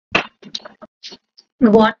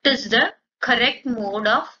What is the correct mode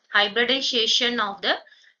of hybridization of the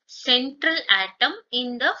central atom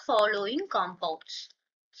in the following compounds?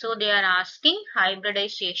 So they are asking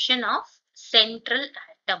hybridization of central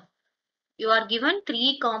atom. You are given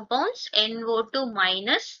three compounds, NO2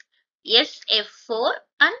 minus, SF4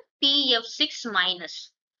 and PF6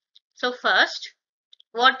 minus. So first,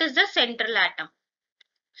 what is the central atom?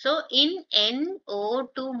 So in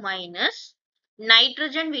NO2 minus,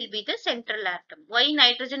 nitrogen will be the central atom. Why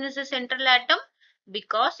nitrogen is the central atom?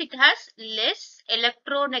 Because it has less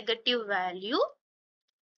electronegative value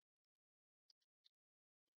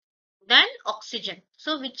than oxygen.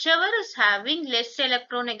 So whichever is having less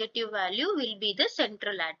electronegative value will be the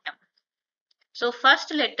central atom. So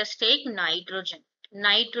first let us take nitrogen.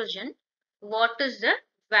 Nitrogen, what is the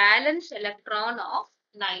valence electron of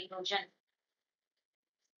nitrogen?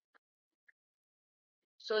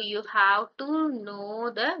 So you have to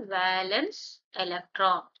know the valence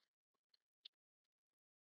electron.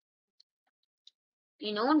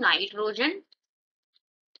 You know nitrogen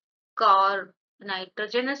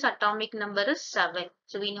nitrogen's atomic number is 7.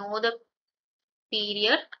 So we know the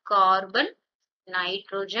period carbon,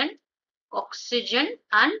 nitrogen, oxygen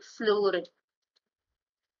and fluorine.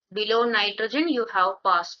 Below nitrogen you have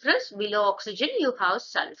phosphorus, below oxygen you have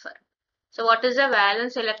sulfur. So what is the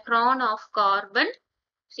valence electron of carbon?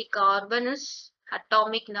 See, carbon is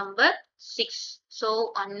atomic number 6.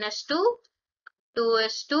 So 1s2,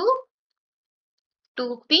 2s2,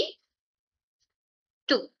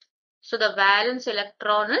 2p2. So the valence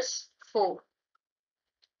electron is 4.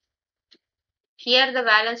 Here the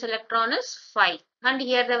valence electron is 5. And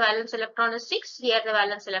here the valence electron is 6. Here the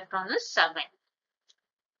valence electron is 7.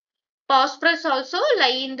 Phosphorus also lie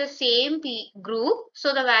in the same P group.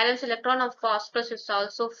 So the valence electron of phosphorus is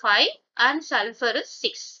also 5 and sulfur is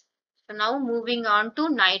 6. So now moving on to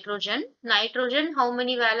nitrogen. Nitrogen, how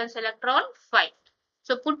many valence electron? 5.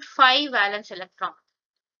 So put 5 valence electron.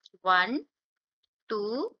 1,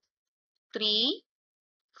 2, 3,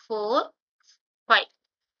 4, 5.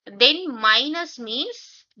 Then minus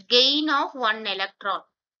means gain of 1 electron.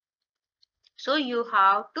 So you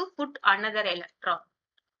have to put another electron.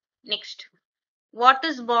 Next, what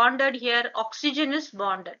is bonded here? Oxygen is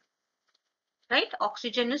bonded. Right?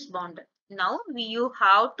 Oxygen is bonded. Now you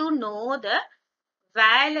have to know the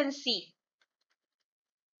valency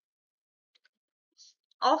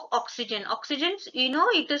of oxygen. Oxygen, you know,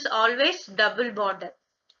 it is always double bonded.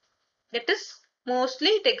 That is, mostly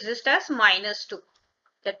it exists as -2.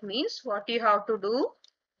 That means what you have to do,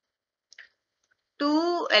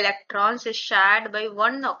 2 electrons is shared by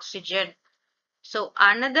 1 oxygen. So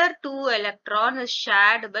another 2 electron is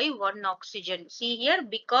shared by 1 oxygen. See here,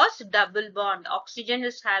 because double bond. Oxygen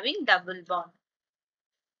is having double bond.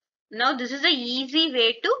 Now this is a easy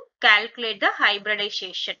way to calculate the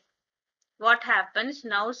hybridization. What happens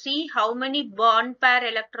now? See how many bond pair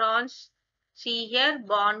electrons. See here,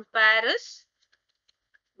 bond pair is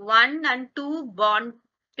 1 and 2 bond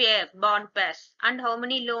pairs. And how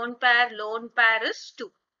many lone pair? Lone pair is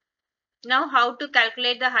 2. Now how to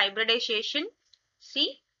calculate the hybridization?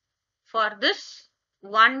 See, for this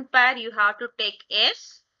one pair you have to take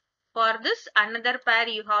S. For this another pair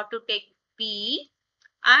you have to take P.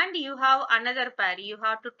 And you have another pair. You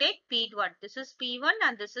have to take P1. This is P1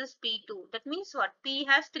 and this is P2. That means what? P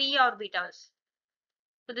has 3 orbitals.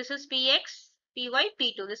 So this is Px, Py,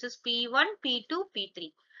 P2. This is P1, P2,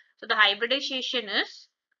 P3. So the hybridization is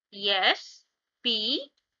S,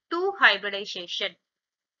 P2 hybridization.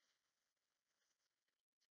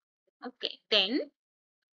 Okay. Then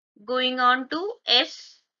going on to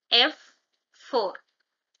SF4.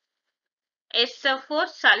 SF4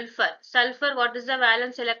 sulfur. Sulfur, what is the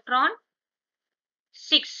valence electron?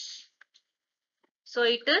 6. So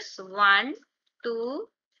it is 1, 2,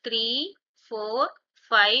 3, 4,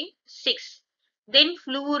 5, 6. Then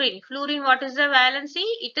fluorine. Fluorine, what is the valency?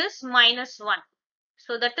 It is -1.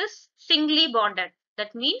 So that is singly bonded.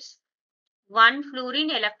 That means one fluorine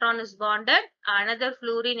electron is bonded, another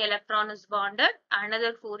fluorine electron is bonded,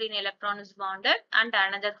 another fluorine electron is bonded, and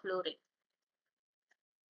another fluorine.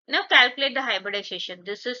 Now calculate the hybridization.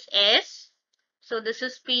 This is S. So this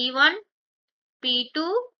is P1,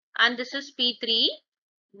 P2, and this is P3.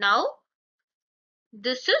 Now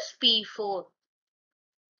this is P4.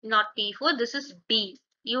 Not P4, this is D.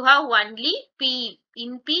 You have only P.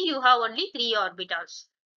 In P you have only 3 orbitals.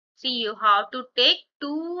 See, you have to take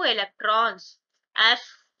 2 electrons as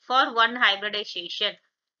for one hybridization.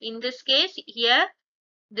 In this case, here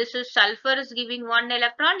this is sulfur is giving 1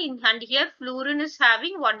 electron and here fluorine is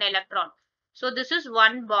having 1 electron. So this is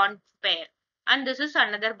one bond pair and this is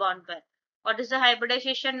another bond pair. What is the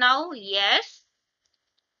hybridization now? Yes,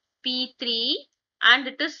 P3 and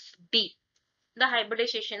it is D. The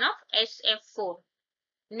hybridization of SF4.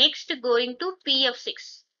 Next going to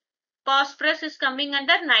PF6. Phosphorus is coming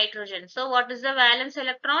under nitrogen. So what is the valence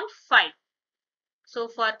electron? 5. So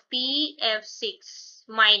for PF6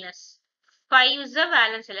 minus 5 is the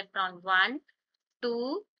valence electron. 1,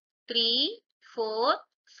 2, 3, 4,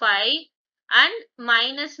 5 and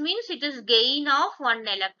minus means it is gain of 1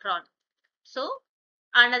 electron. So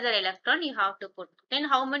another electron you have to put. Then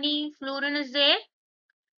how many fluorine is there?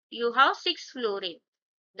 You have 6 fluorine.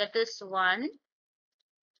 That is 1,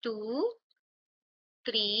 2,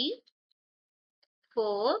 3,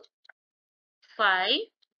 4, 5,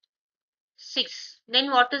 6.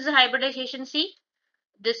 Then what is the hybridization? See,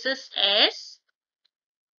 this is S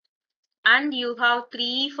and you have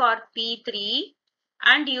 3 for P3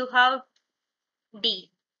 and you have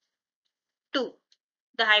D, 2.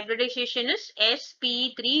 The hybridization is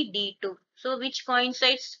sp3d2. So which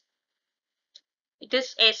coincides? It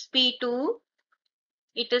is sp2,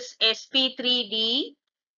 it is sp3d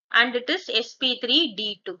and it is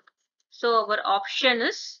sp3d2. So our option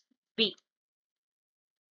is B.